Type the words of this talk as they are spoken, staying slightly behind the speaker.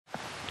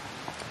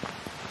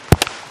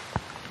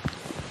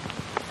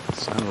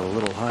Sounded a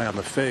little high on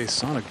the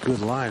face. On a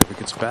good line if it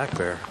gets back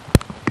there.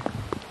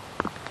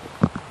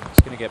 It's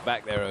going to get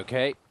back there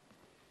okay.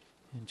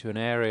 Into an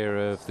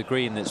area of the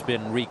green that's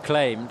been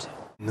reclaimed.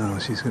 No,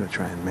 she's going to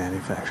try and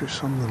manufacture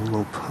some little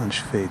low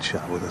punch fade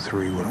shot with a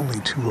 3 with only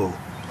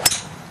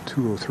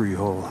 203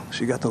 hole.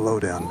 She got the low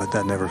down, but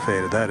that never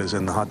faded. That is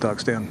in the hot dog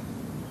stand.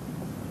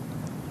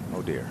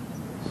 Oh dear.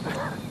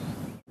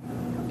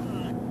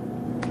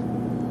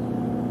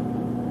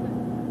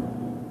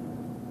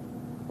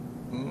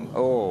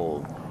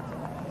 Oh.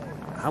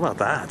 How about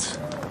that?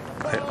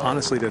 I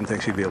honestly didn't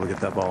think she'd be able to get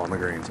that ball on the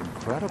green.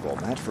 Incredible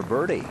match for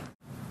birdie.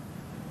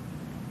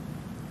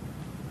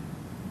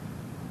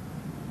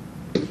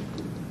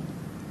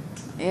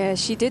 Yeah,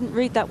 she didn't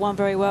read that one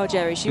very well,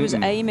 Jerry. She was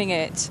aiming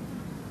it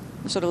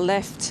sort of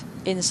left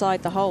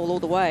inside the hole all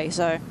the way,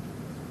 so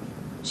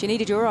she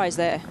needed your eyes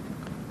there.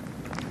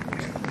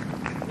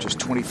 Just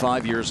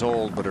 25 years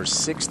old, but her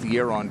 6th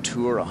year on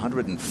tour,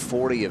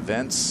 140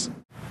 events.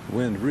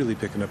 Wind really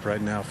picking up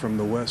right now from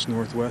the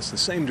west-northwest, the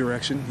same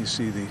direction. You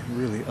see the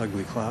really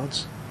ugly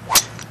clouds.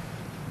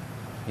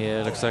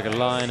 Yeah, looks like a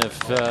line of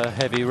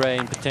heavy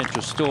rain,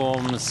 potential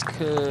storms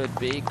could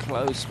be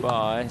close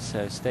by,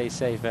 so stay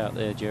safe out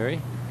there,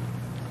 Jerry.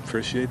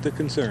 Appreciate the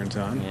concern,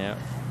 Tom. Yeah,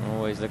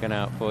 always looking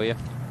out for you.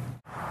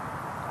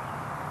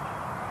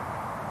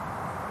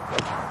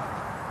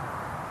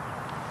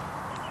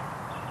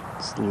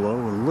 It's low,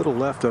 a little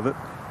left of it.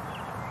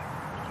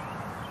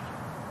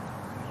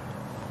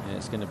 Yeah,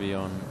 it's going to be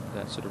on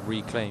that sort of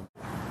reclaim.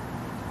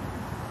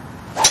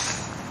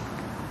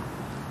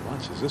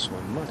 Launches this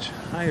one much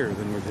higher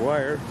than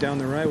McGuire. Down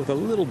the right with a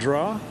little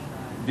draw.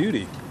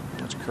 Beauty.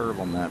 Much curve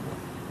on that one.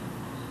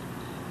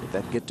 Did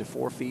that get to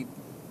 4 feet?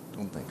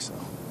 Don't think so.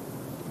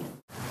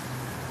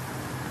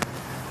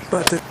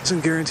 But that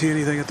doesn't guarantee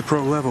anything at the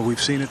pro level. We've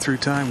seen it through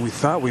time. We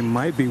thought we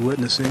might be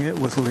witnessing it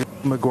with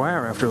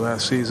McGuire after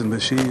last season,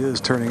 but she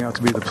is turning out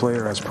to be the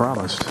player as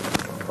promised.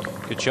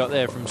 Good shot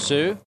there from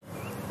Sue.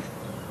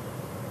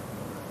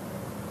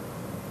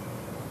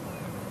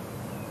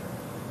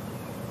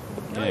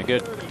 Yeah,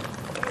 good.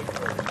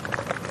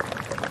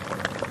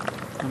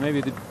 Well,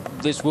 maybe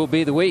this will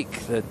be the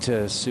week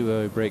that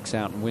Suo breaks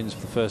out and wins for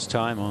the first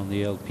time on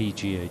the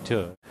LPGA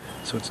Tour.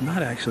 So it's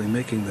not actually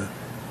making the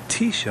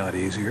tee shot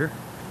easier,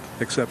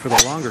 except for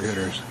the longer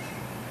hitters.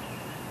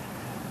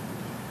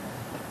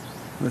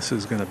 This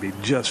is going to be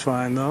just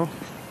fine, though.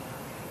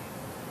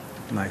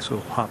 Nice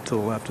little hop to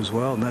the left as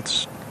well, and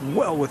that's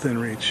well within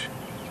reach.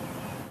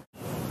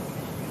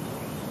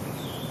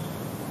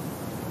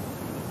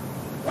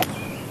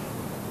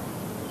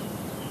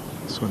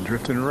 This one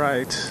drifting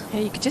right.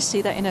 Yeah, you could just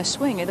see that in her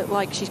swing. It looked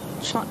like she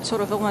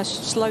sort of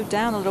almost slowed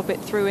down a little bit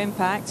through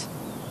impact.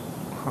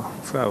 Oh,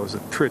 that was a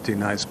pretty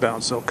nice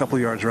bounce. So a couple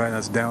yards right,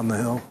 that's down the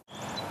hill.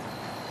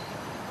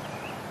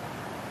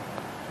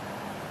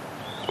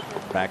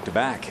 Back to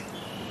back.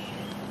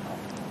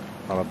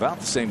 Well, about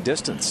the same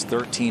distance,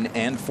 13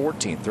 and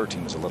 14.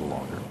 13 was a little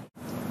longer.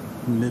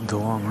 Mid to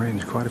long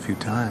range quite a few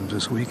times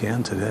this week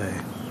and today.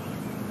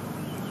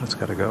 That's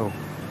got to go.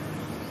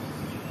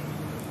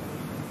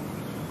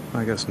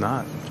 I guess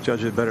not.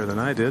 Judge it better than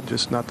I did.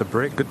 Just not the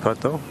break. Good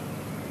putt, though.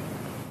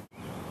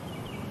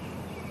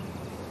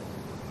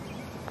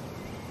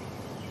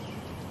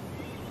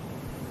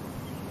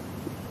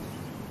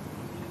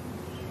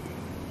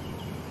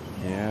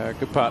 Yeah,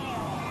 good putt.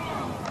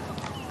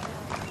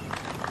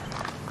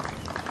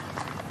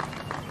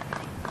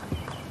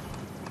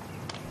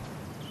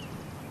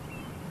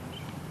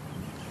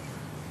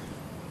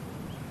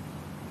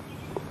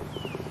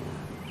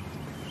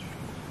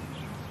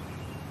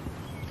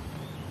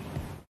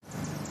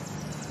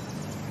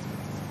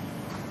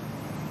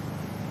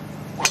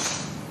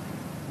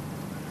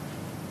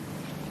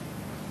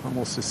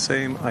 Almost the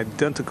same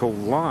identical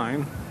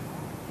line.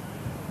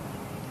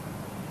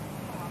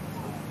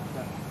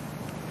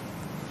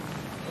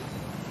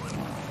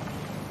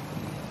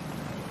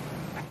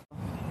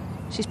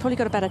 She's probably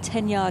got about a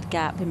 10-yard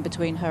gap in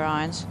between her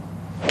irons.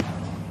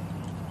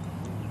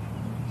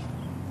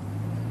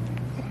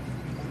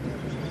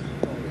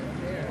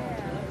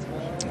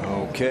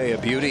 Okay, a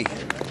beauty.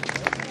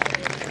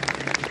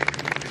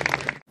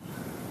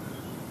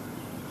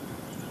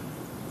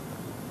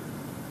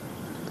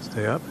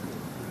 Stay up.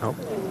 Nope.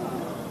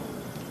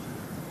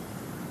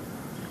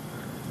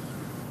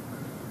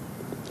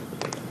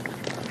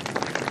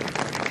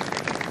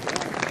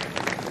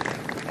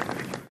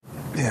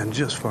 Yeah, and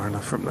just far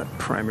enough from that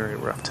primary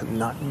rough to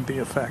not be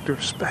a factor,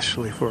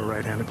 especially for a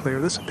right-handed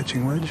player. This is a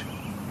pitching wedge.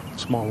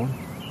 Small one.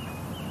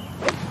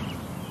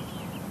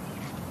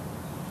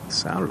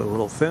 Sounded a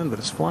little thin, but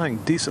it's flying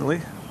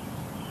decently.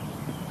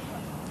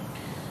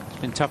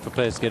 It's been tough for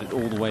players to get it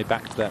all the way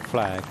back to that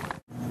flag.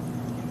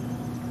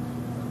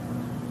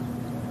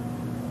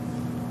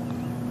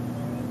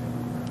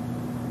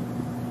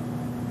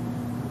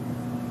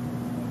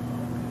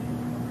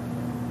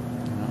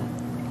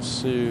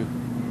 Sue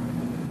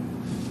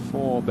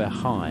 4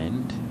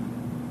 behind.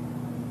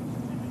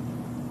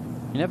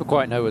 You never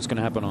quite know what's going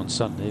to happen on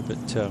Sunday, but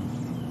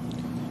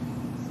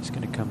It's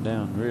going to come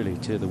down really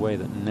to the way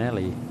that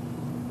Nelly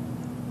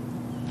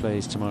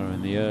plays tomorrow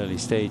in the early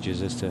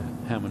stages as to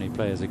how many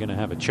players are going to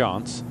have a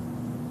chance.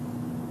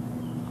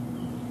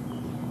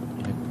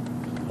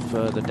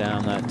 Further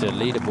down that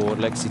leaderboard,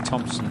 Lexi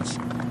Thompson's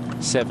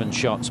 7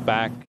 shots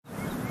back.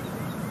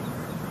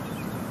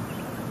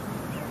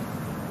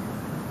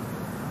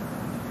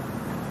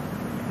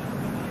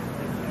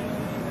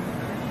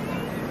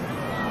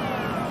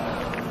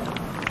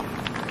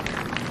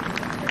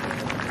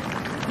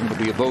 It'll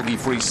be a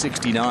bogey-free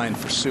 69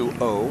 for Sue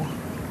O.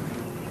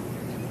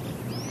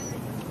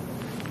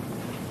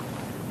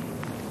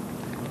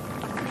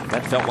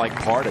 That felt like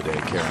par today,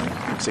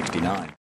 Karen. 69.